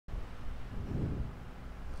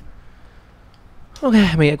Ok,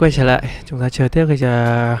 mình lại quay trở lại. Chúng ta chơi tiếp cái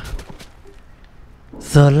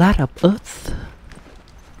The Last of Us.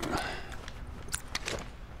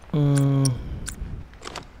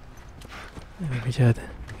 Mình phải chơi.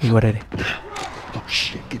 Đi qua đây đi.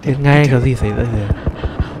 Biết ngay có gì xảy ra rồi.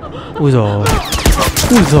 Ui dồi.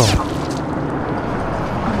 Ui dồi.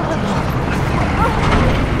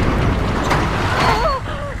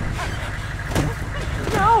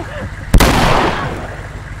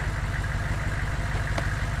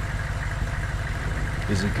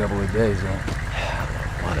 Busy couple of days, huh?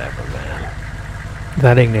 Whatever, man.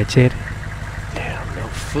 Gia đình để chết. Damn, no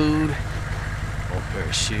food, old pair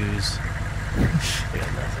of shoes. We got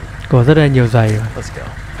nothing. Có rất là nhiều giày mà. Let's go.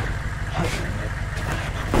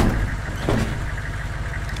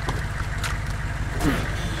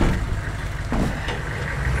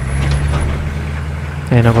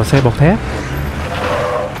 Này nó có xe bọc thép.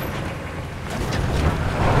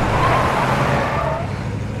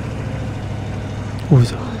 Ui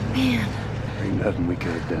giời. Man. Ain't nothing we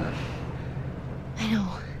could have done. I know.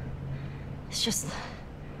 It's just...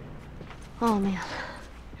 Oh, man.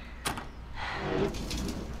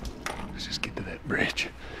 Let's just get to that bridge.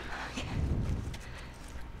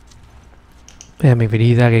 Bây giờ mình phải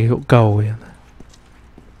đi ra cái hữu cầu kìa.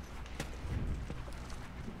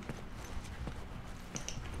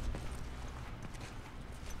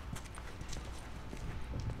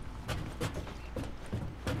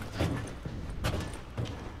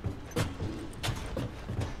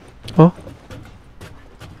 Ố,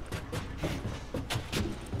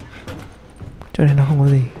 chỗ này nó không có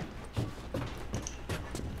gì.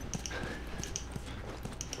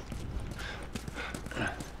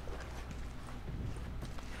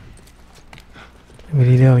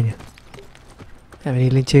 Mình đi đâu nhỉ? Mình đi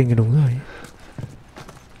lên trên cái đúng rồi.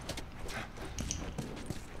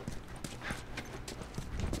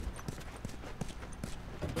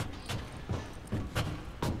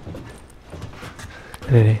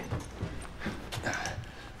 Đây đây.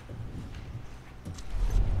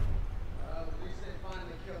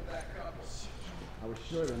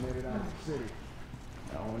 Sure, they made it out of the city.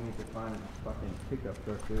 Now we need to find a fucking pickup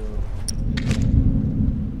truck too.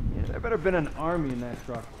 Yeah, there better been an army in that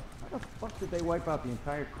truck. How the fuck did they wipe out the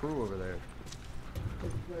entire crew over there?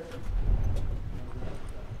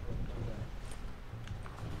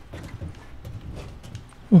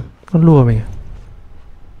 Con lùa mình à?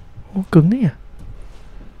 Ô, cứng đấy à?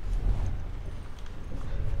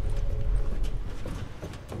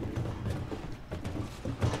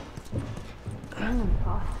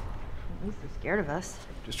 At least they're scared of us.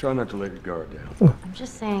 Just try not to let your guard down. I'm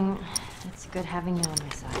just saying, it's good having you on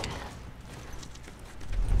my side.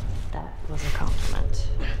 That was a compliment.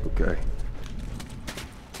 Okay.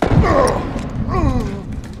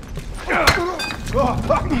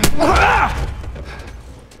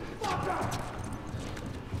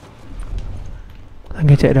 Thằng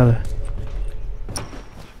kia chạy đâu rồi?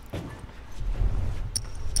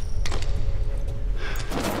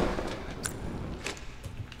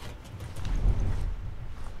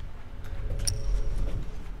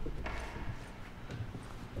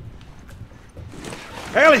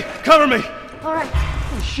 Haley, cover me! All right.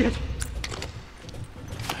 Oh, shit.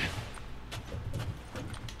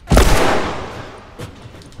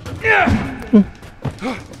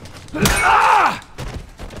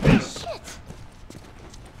 Shit.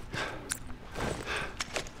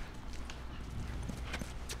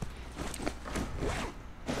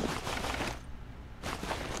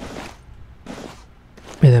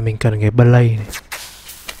 Bây giờ mình cần cái play này.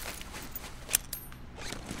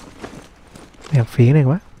 Đẹp phí này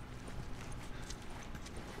quá.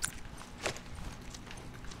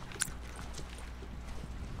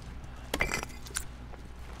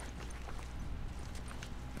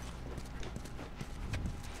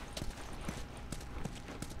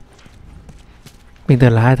 Mình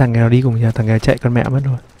tưởng là hai thằng này nó đi cùng nhau, thằng này chạy con mẹ mất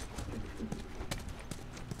rồi.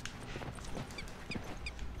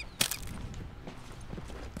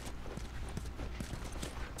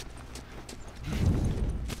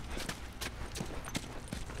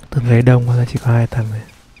 Từng ghế đông mà chỉ có hai thằng này.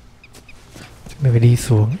 Mình phải đi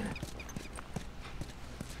xuống.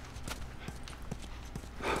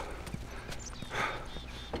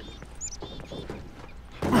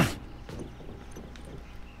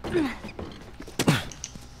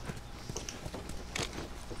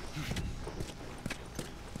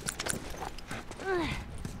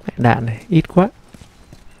 Đạn này ít quá.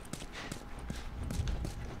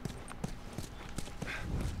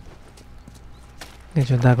 Nên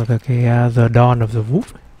chúng ta có cái The Dawn of the Wolf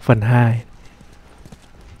phần 2.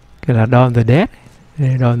 Cái là Dawn of the Dead,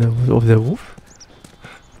 Dawn of the Wolf.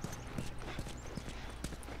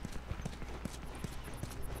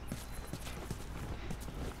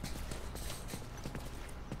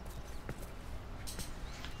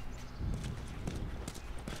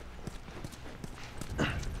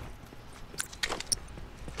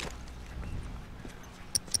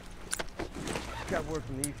 got word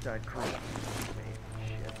from the east side crew. Man,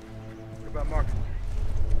 shit. What about Marcus?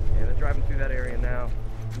 Yeah, they're driving through that area now.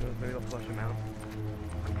 Who knows, maybe they'll flush him out.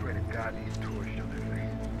 I pray to God these tourists show their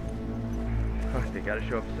face. Huh, they gotta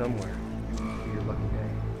show up somewhere. Be a lucky day.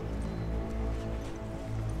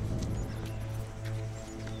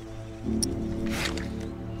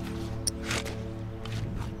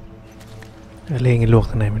 Lên cái luộc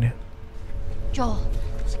thằng này mới được. Joel,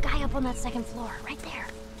 there's a guy up on that second floor, right there.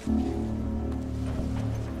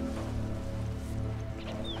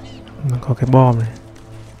 Nó có cái bom này.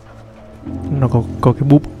 Nó có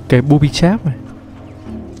cái booby trap này.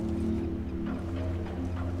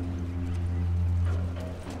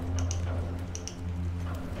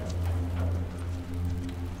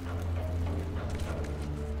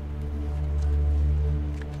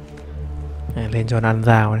 Lên cho nó ăn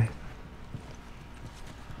rào này.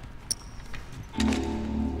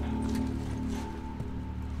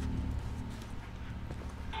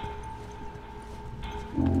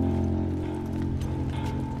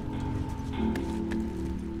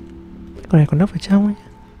 Con này còn nấp ở trong ấy.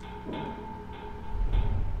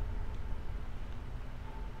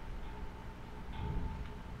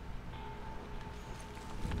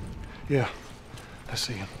 Yeah, I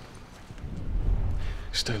see him.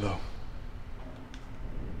 Stay low.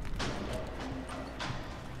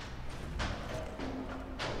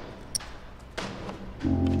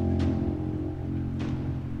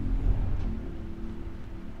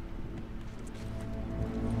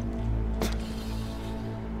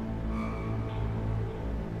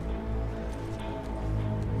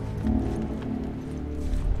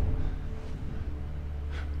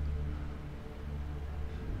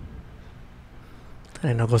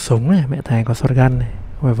 Này nó có súng này, mẹ thằng có shotgun này,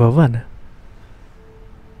 không phải vớ vẩn à.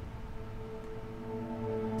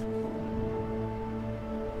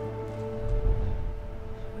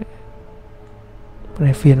 Cái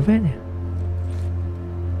này phiền phết nhỉ.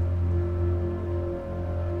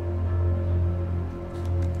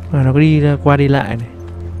 Mà nó có đi qua đi lại này,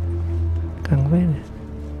 căng phết này.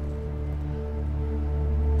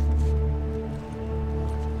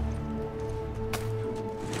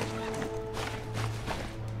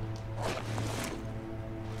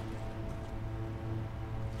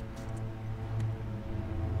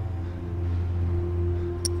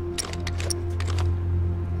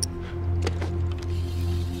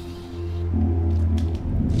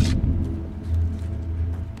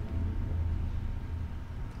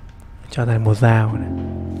 Cho thành một dao này.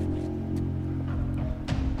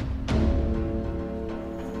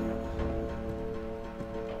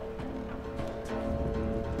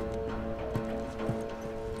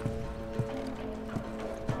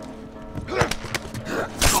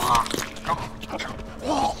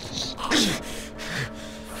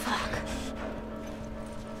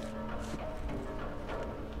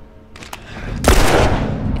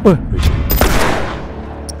 Ôi.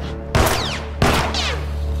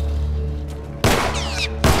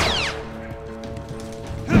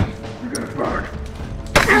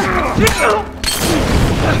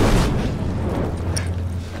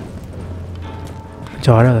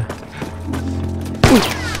 Chó đâu rồi?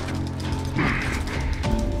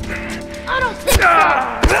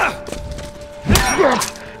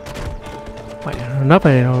 Mẹ nó nấp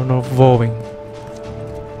này nó vô mình.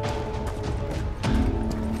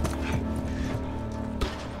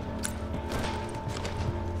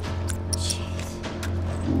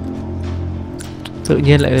 Tự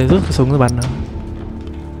nhiên lại rút cái súng ra bắn nó.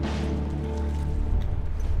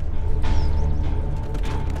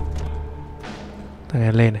 Thằng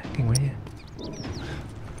này lên này, kinh quá nhỉ.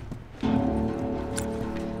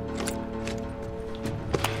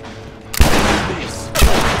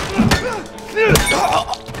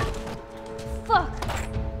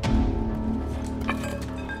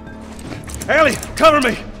 Ellie, cover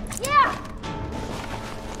me! Yeah!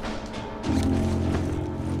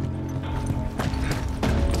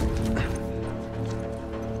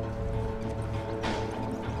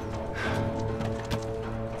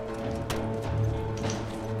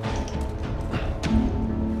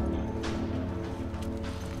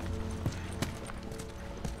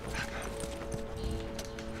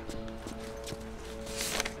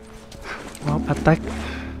 Mob attack.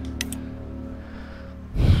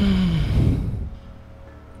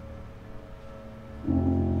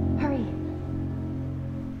 Hurry.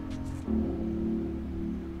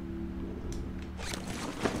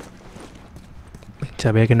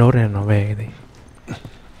 Chả biết cái nốt này nó về cái gì.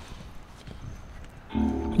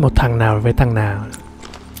 Một thằng nào với thằng nào.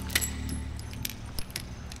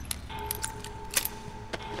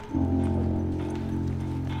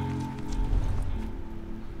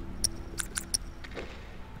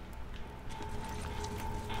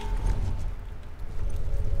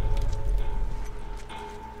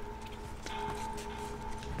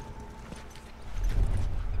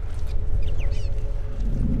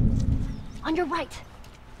 On your right.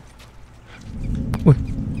 Ui,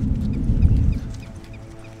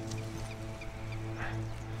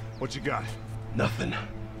 What you got? Nothing.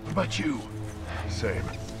 What about you? Same.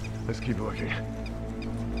 Let's keep looking.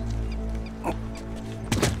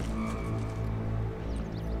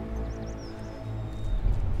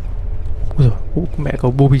 ui rồi, mẹ có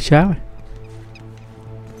booby trap này.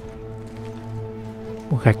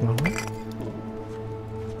 Một gạch nó.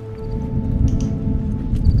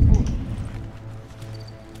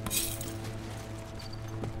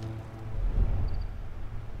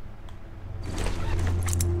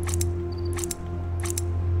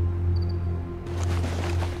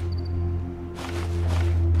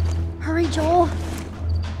 Hurry, Joel.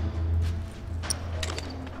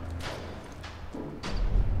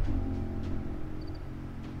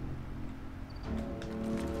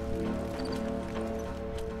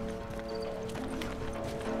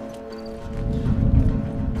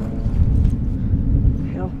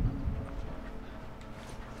 Hell.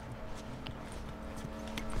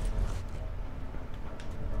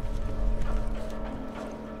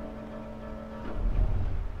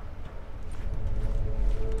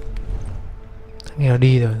 Thằng nghèo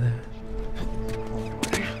đi rồi.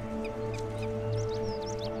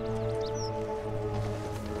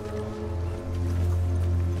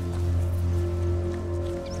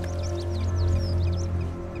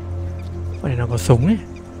 Ở đây nó có súng ấy.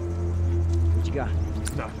 What you got?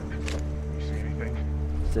 Nothing. You see anything?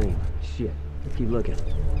 Same. Shit. Let's keep looking.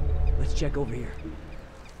 Let's check over here.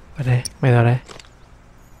 Ở đây, mày vào đây.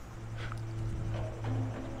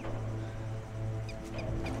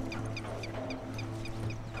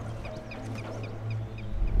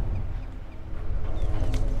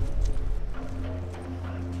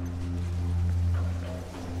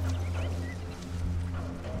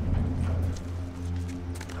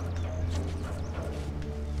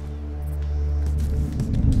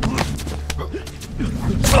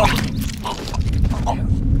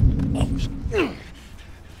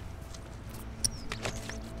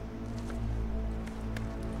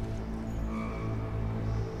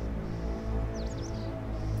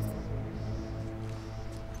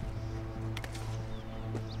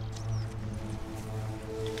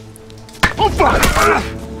 Oh fuck!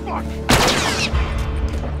 Fuck!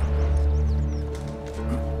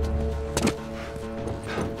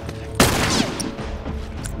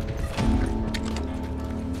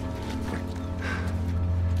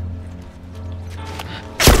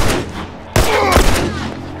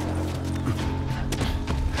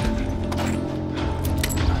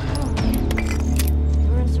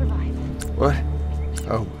 You're gonna survive. What?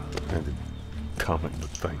 Oh, I had to comment the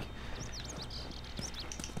thing.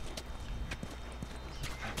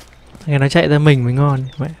 Nghe nó chạy ra mình mới ngon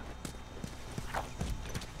mẹ.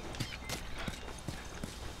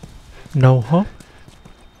 No hope.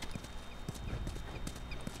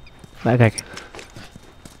 Lại gạch.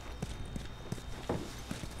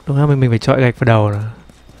 Đúng là mình phải chọi gạch vào đầu rồi.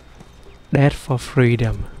 Death for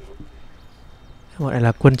freedom. Gọi này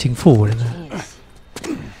là quân chính phủ đấy mà. Jeez.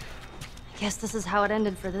 I guess this is how it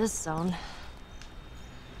ended for this zone.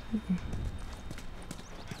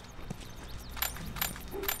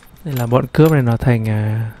 Đây là bọn cướp này nó thành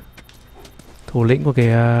thủ lĩnh của cái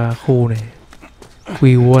khu này.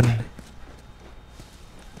 Q1.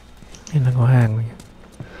 Nên là có hàng rồi.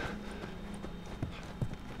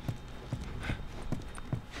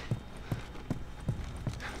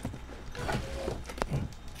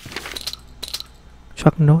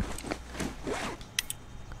 Truck note.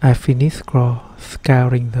 I finished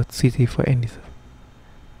scouring the city for anything.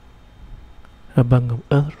 A băng of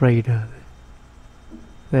Earth Raiders.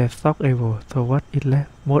 They stock able, so what is left?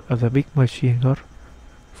 Most of the big machine got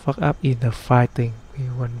fucked up in the fighting. We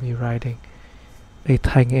won't be riding a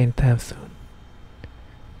tank anytime soon.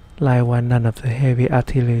 Like one, none of the heavy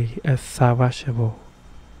artillery is salvageable.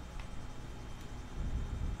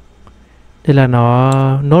 Đây là nó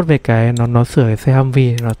nốt về cái nó sửa cái xe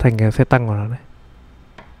Humvee nó thành cái xe tăng của nó đấy.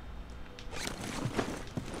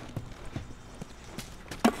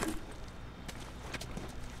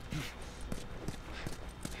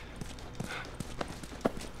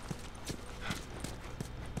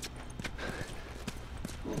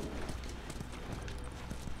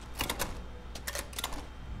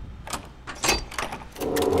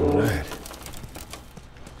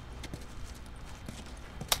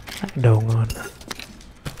 Đầu ngon.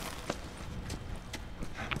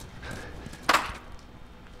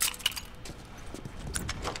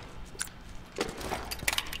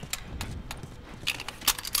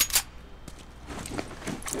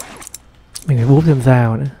 Mình phải búp thêm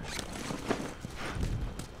rào nữa.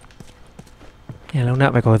 Nhà lúc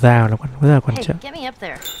nào phải có rào là rất là quan Hey, trọng. get me up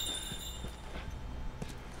there.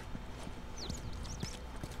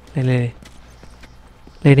 Lên lên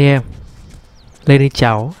lên đi em, lên đi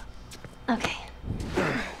cháu. Okay.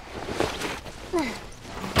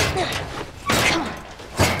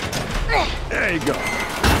 There you go.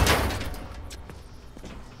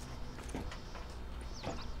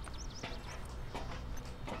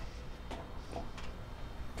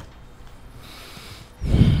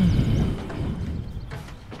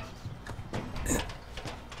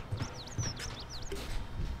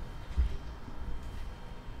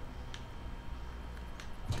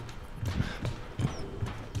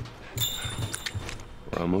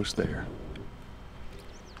 We're almost there.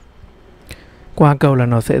 Qua cầu là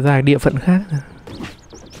nó sẽ ra địa phận khác.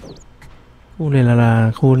 Khu này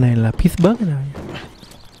là khu này là Pittsburgh nào nhỉ?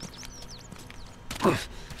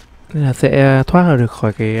 Nên là sẽ thoát ra được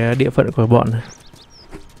khỏi cái địa phận của bọn này.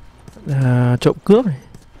 Trộm cướp này.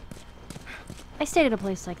 I stayed at a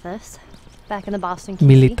place like this, back in the Boston QC.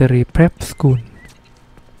 Military Prep School.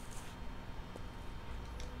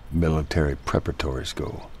 Military preparatory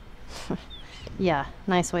school. Yeah,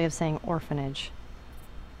 nice way of saying orphanage.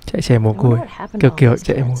 Chạy trẻ mồ I wonder côi. what happened Kiểu to all kiểu those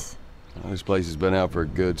chạy mồ. kids. This place has been out for a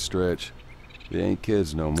good stretch. They ain't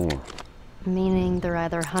kids no more. Meaning they're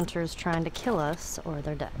either hunters trying to kill us, or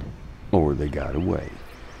they're dead. Or they got away.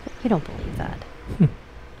 You don't believe that.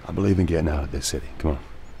 I believe in getting out of this city. Come on.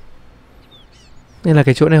 Nên là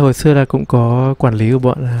cái chỗ này hồi xưa là cũng có quản lý của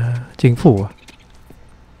bọn chính phủ.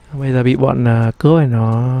 Bây giờ bị bọn cướp này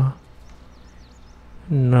nó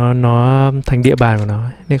thành địa bàn của nó.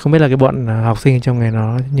 Nên không biết là cái bọn học sinh trong này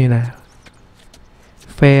nó như nào.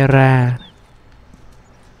 Phe ra.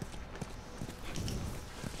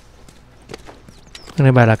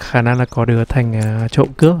 Nên bảo là khả năng là có đứa thành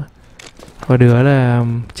trộm cướp, có đứa là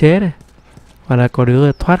chết này, hoặc là có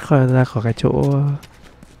đứa thoát ra khỏi cái chỗ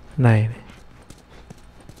này.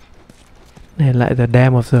 Này lại the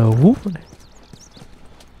Dam of the Wolf này.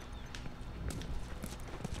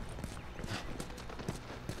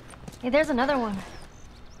 Hey, there's another one.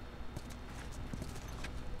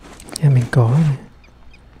 Nhà mình có này.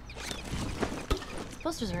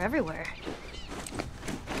 Posters are everywhere.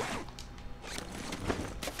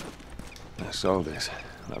 I saw this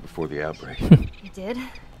right before the outbreak. You did?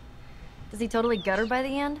 Is he totally gutted by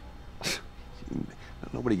the end?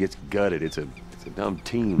 Nobody gets gutted. It's a dumb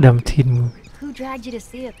teen. Dumb teen movie. Who dragged you to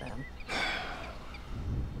see it then?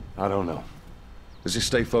 I don't know. Let's just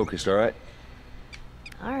stay focused, all right?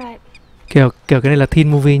 All right. Kiểu cái này là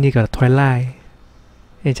teen movie như cả Twilight.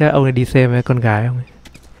 Thì chắc ông này đi xem với con gái không ấy.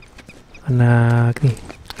 Còn cái gì?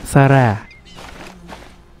 Sarah.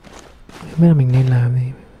 Không biết là mình nên làm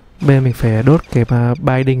gì. Bây giờ mình phải đốt cái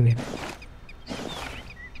binding này.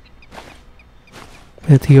 Bây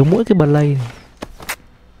giờ thiếu mỗi cái play này.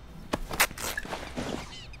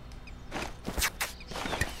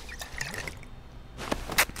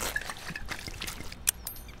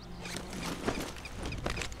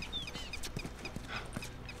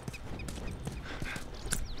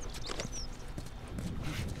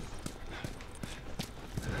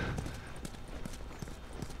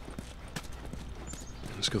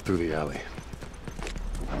 Let's go through the alley.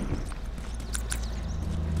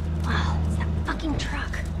 Wow, it's that fucking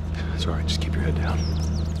truck. It's all right. Just keep your head down.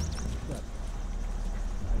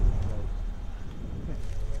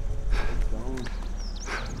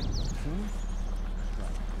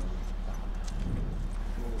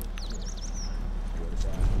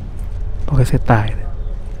 Có cái xe tải này.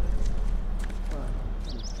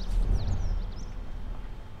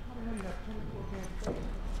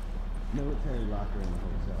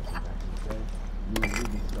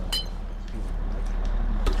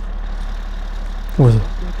 Ôi giời.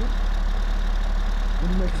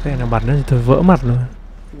 Xe nào bắn nó thì thôi vỡ mặt luôn.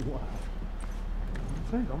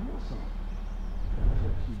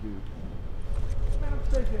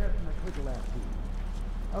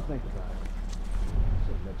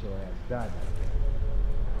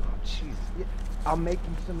 I'll make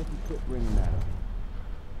you some if you quit bringing that up.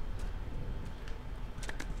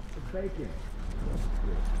 The bacon.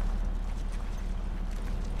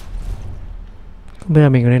 Không biết là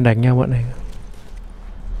mình có nên đánh nhau bọn này không?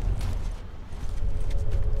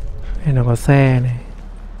 Đây nó có xe này.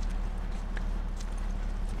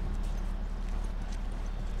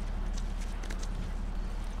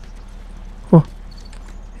 Ô,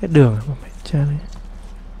 hết đường rồi, mẹ cha này.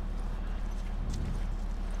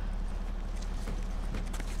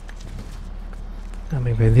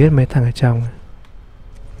 Mình phải giết mấy thằng ở trong.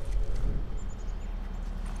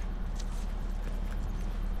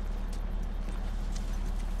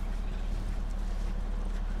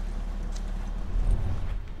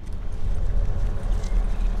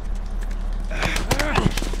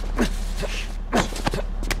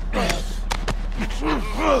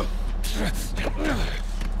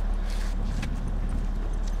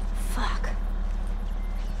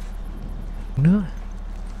 nước.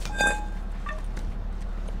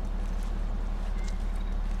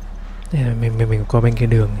 Đây là mình qua bên kia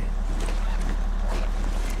đường này.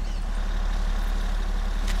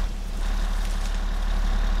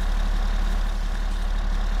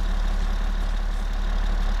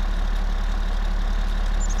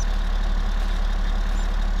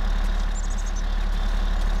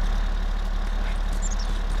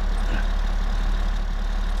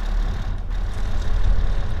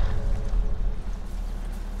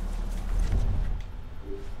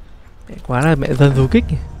 Quá là mẹ dân du kích.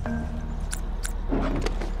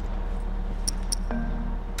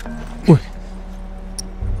 Ui.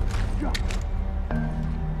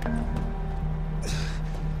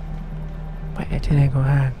 Mẹ trên này có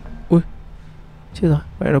hàng. Ui. Chết rồi,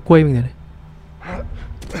 vậy nó quay mình rồi này.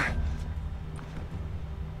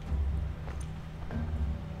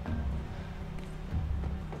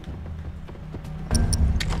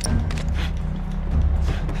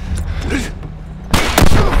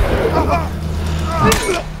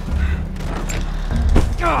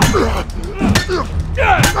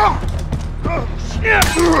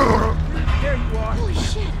 Holy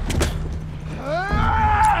shit.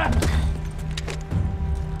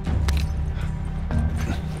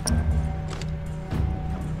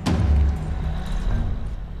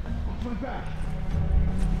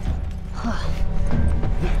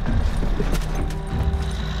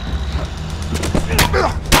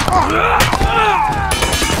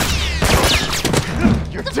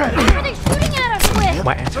 You're dead. What are they shooting at us with?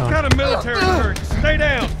 Mẹ Some cho. kind of military turret. Stay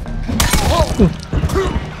down.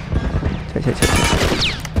 Chạy.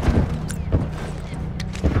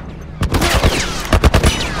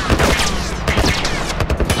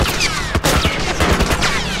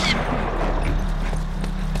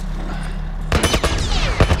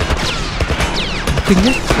 Kinh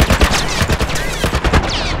nhất.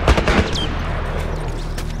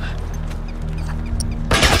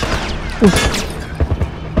 Ui.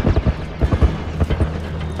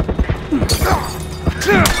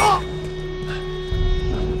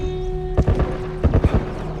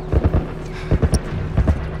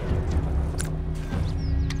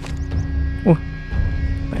 Ui.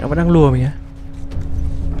 Mẹ nó vẫn đang lùa mình á.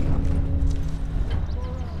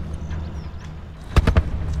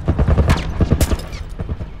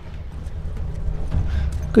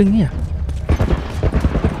 Kinh nhỉ.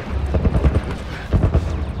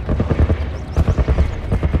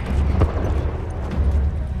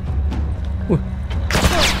 Ui.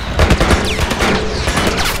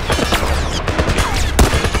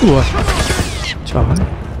 Ủa. Chó này.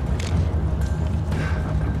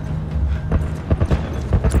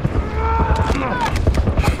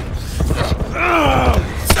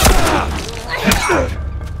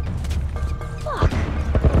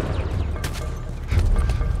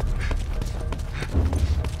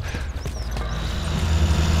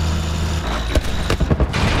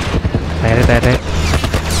 Đây.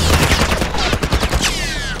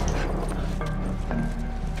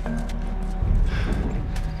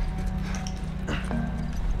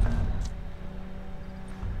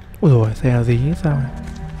 Ui dồi, xe là gì ấy, sao này?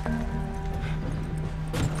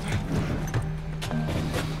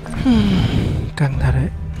 Căng thật đấy.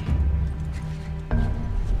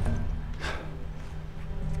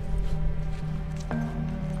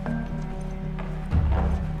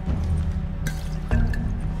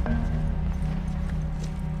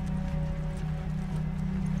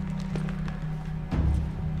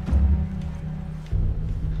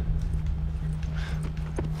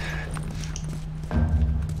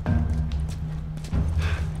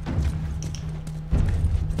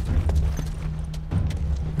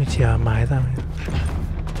 Mình chèo mái ra này.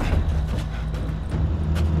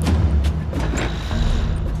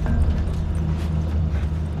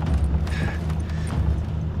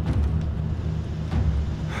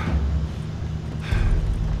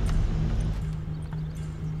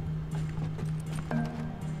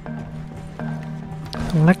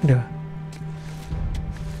 Không lách được.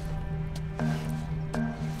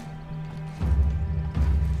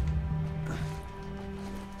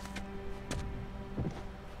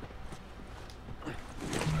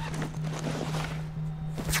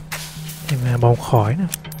 Bóng khói nè.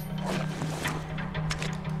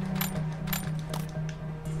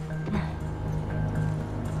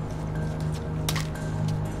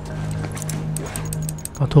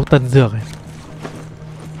 Có thuốc tân dược này.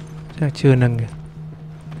 Chắc là chưa nâng kìa.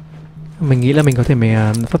 Mình nghĩ là mình có thể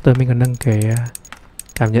sắp tới mình còn nâng cái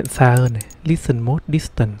cảm nhận xa hơn này. Listen mode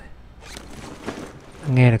distant này.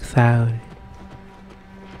 Nghe được xa hơn này.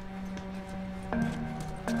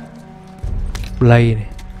 Play này.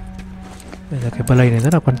 Đây là cái play này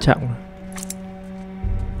rất là quan trọng.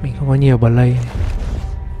 Mình không có nhiều play này.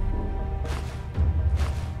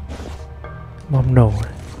 Bom nổ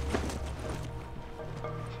này.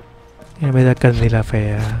 Nên bây giờ cần gì là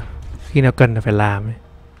phải khi nào cần là phải làm ấy.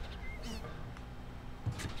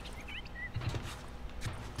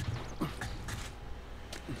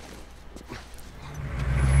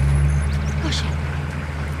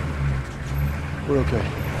 We're okay.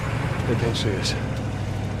 They can't see us.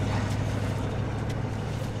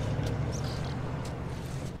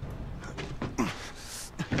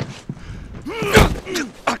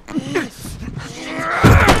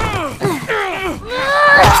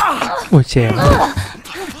 Ôi chèo.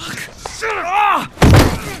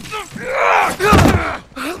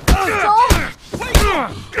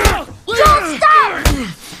 Joel, stop!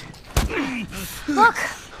 Look!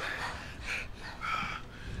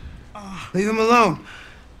 Leave him alone.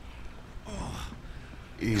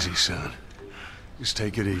 Easy, son. Just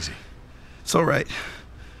take it easy. It's all right.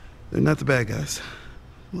 They're not the bad guys.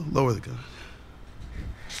 Lower the gun.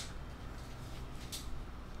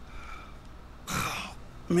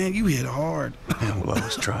 Man, you hit hard. Yeah, well, I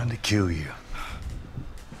was trying to kill you.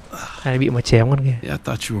 Ai bị mà chém con kìa. Yeah, I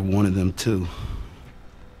thought you were one of them too.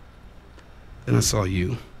 Then I saw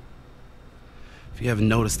you. If you haven't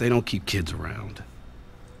noticed, they don't keep kids around.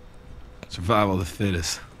 Survival of the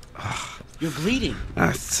fittest. You're bleeding.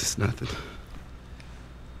 It's just nothing.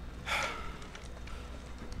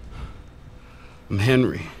 I'm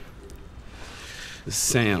Henry. This is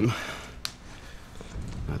Sam.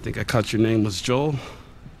 I think I caught your name was Joel.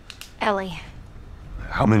 Ellie.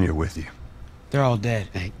 How many are with you? They're all dead.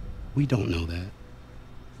 Hey, we don't know that.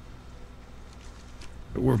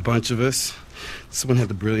 There were a bunch of us. Someone had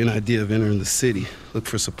the brilliant idea of entering the city, look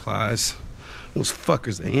for supplies. Those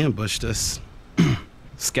fuckers, they ambushed us,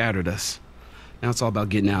 scattered us. Now it's all about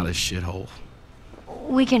getting out of this shithole.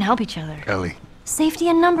 We can help each other. Ellie. Safety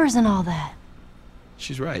in numbers and all that.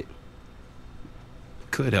 She's right.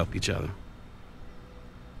 Could help each other.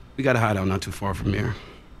 We got a hideout not too far from here.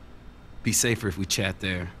 Be safer if we chat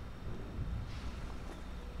there.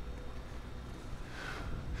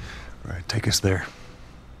 All right, take us there.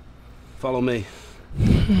 Follow me.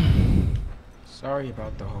 Sorry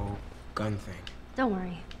about the whole gun thing. Don't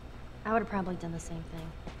worry. I would have probably done the same thing.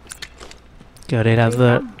 Kiểu đây là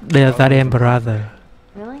Zadian Brother.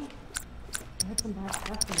 Really? I had some bad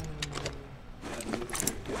stuff going on.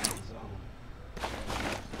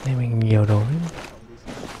 Đây mình nhiều đồ lắm.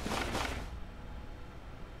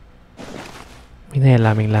 Cái này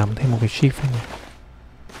là mình làm thêm một cái shift này.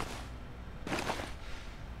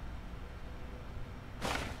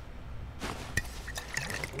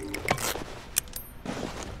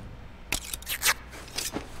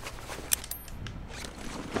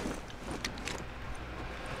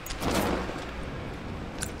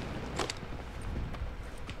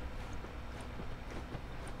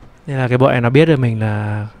 Nên là cái bọn này nó biết được mình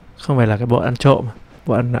là không phải là cái bọn ăn trộm,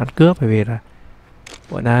 bọn ăn cướp, bởi vì là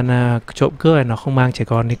bọn ăn trộm cướp này nó không mang trẻ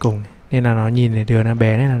con đi cùng, nên là nó nhìn thấy đứa nó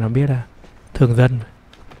bé nên là nó biết là thường dân.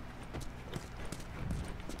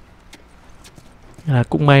 Nên là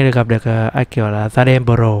cũng may được gặp được ai kiểu là Zadian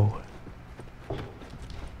Bro.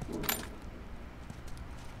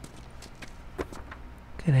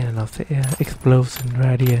 Cái này là nó sẽ explosion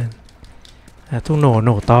radiant, thuốc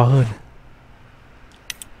nổ to hơn.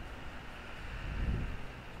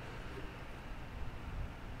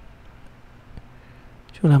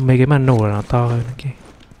 Chung là mấy cái màn nổ là nó to hơn kìa.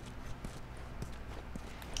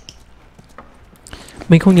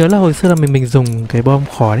 Mình không nhớ là hồi xưa là mình dùng cái bom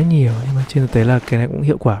khói đấy nhiều, nhưng mà trên thực tế là cái này cũng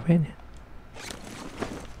hiệu quả phết nhỉ.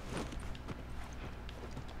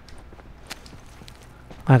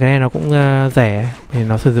 Cái này nó cũng rẻ, vì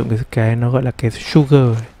nó sử dụng cái nó gọi là cái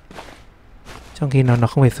sugar, trong khi nó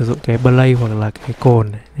không phải sử dụng cái blade hoặc là cái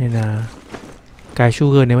cồn, nên là cái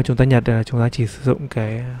sugar nếu mà chúng ta nhặt là chúng ta chỉ sử dụng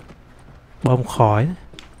cái bom khói,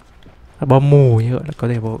 bom mù như gọi là có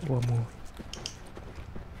thể bom mù.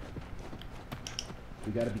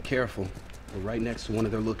 We gotta be careful. We're right next to one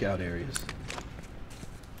of their lookout areas.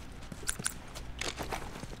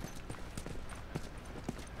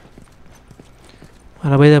 Hoặc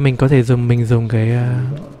là bây giờ mình có thể dùng cái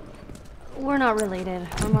We're not related.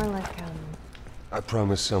 We're more like, I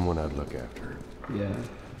promised someone I'd look after her. Yeah.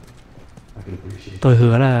 I can appreciate tôi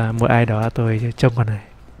hứa là một ai đó tôi trông con này.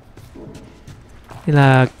 Nên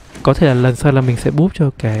là có thể là lần sau là mình sẽ búp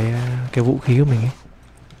cho cái vũ khí của mình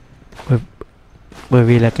ấy. Bởi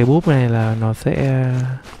vì là cái búp này là nó sẽ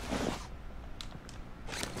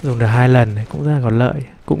dùng được 2 lần này, cũng rất là có lợi.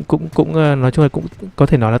 Cũng nói chung là cũng có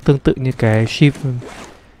thể nói là tương tự như cái shift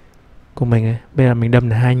của mình ấy. Bây giờ mình đâm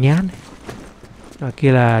là 2 nhát này. Và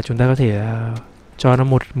kia là chúng ta có thể cho nó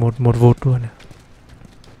một vụt luôn.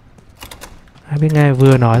 Ai biết nghe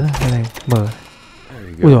vừa nói ra cái này mở.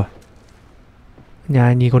 Ui rồi,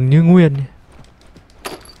 nhà nhìn còn như nguyên nhỉ.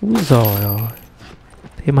 Úi giời ơi.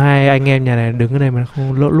 Thêm hai anh em nhà này đứng ở đây mà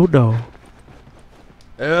không lỡ lút đầu.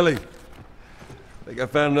 Hey, Ellie. I think I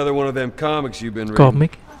found another one of them comics you've been reading.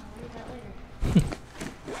 Comic.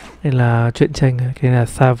 Đây là truyện tranh, cái là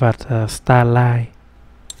Savage Starlight.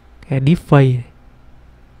 Cái deepfake này.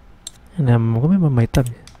 Là không biết mấy tập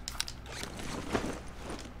nhỉ?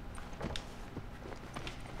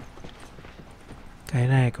 Cái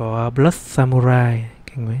này có Blood Samurai,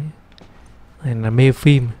 cảnh mấy. Này là mê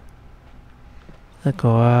phim.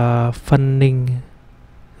 Có Funning,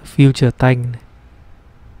 Future Tank,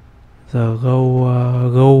 The Go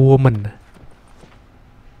Woman,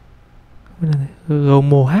 Go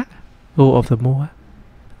Mohawk, Go of the Mohawk,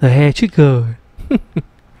 The Hair Trigger.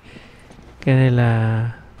 Cái này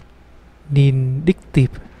là Nin Tiếp.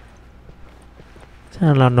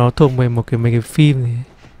 Chắc là nó thuộc về một mấy cái phim gì.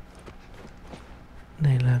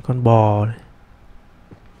 Này là con bò này.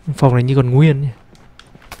 Phòng này như còn nguyên nhỉ.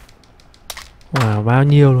 Wow, bao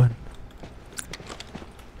nhiêu luôn.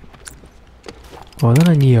 Có rất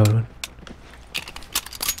là nhiều luôn.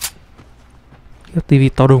 Cái tivi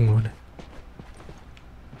to đùng luôn này.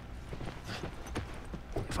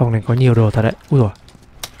 Phòng này có nhiều đồ thật đấy. Ui dồi.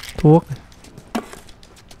 Thuốc này.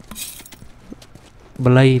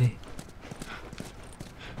 Blade này.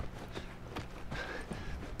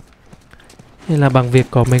 Nên là bằng việc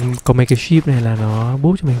có mấy cái chip này là nó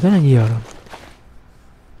boost cho mình rất là nhiều rồi.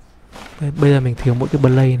 Bây giờ mình thiếu mỗi cái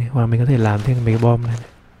blade này, hoặc là mình có thể làm thêm mấy cái bom này,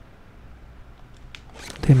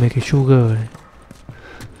 thêm mấy cái sugar này.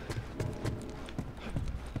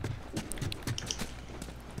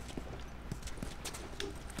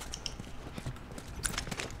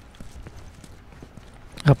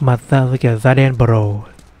 Gặp mặt ra với kiểu da đen bro.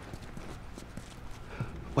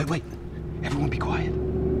 Wait, everyone be quiet.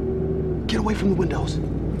 Get away from the windows.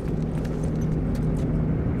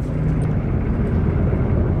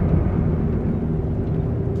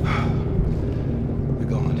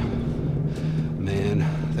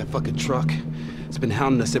 Fucking truck. It's been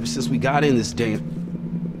hounding us ever since we got in this damn...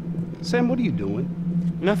 Sam, what are you doing?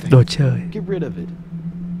 Nothing. Đồ chơi. Get rid of it.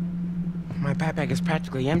 My backpack is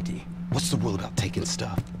practically empty. What's the rule about taking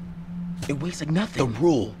stuff? It weighs like nothing. The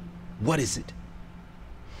rule. What is it?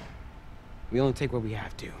 We only take what we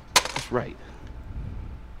have to. That's right.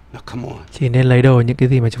 Now come on. Chỉ nên lấy đồ những cái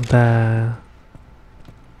gì mà chúng ta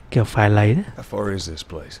kiểu phải lấy đấy. How far is this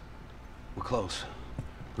place? We're close.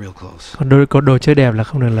 Real close. Còn có đồ chơi đẹp là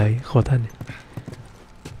không được lấy, khổ thân.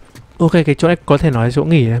 Ok, cái chỗ này có thể nói chỗ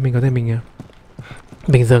nghỉ đấy, mình có thể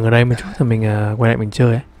mình dừng ở đây một chút rồi mình quay lại mình chơi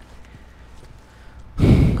ấy.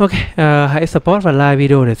 Ok, hãy support và like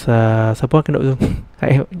video để support cái nội dung.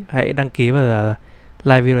 Hãy đăng ký và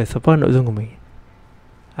like video để support nội dung của mình.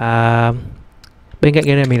 Bên cạnh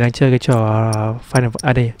cái này mình đang chơi cái trò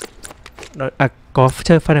Final đây. Có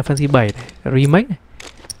chơi Final Fantasy 7 này, remake này.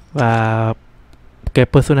 Và cái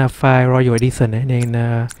Persona 5 Royal Edition ấy, nên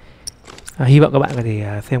hy vọng các bạn có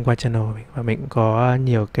thể xem qua channel của mình. Và mình cũng có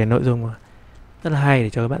nhiều cái nội dung rất là hay để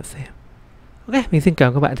cho các bạn xem. Ok, mình xin cảm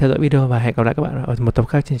ơn các bạn theo dõi video và hẹn gặp lại các bạn ở một tập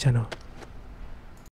khác trên channel.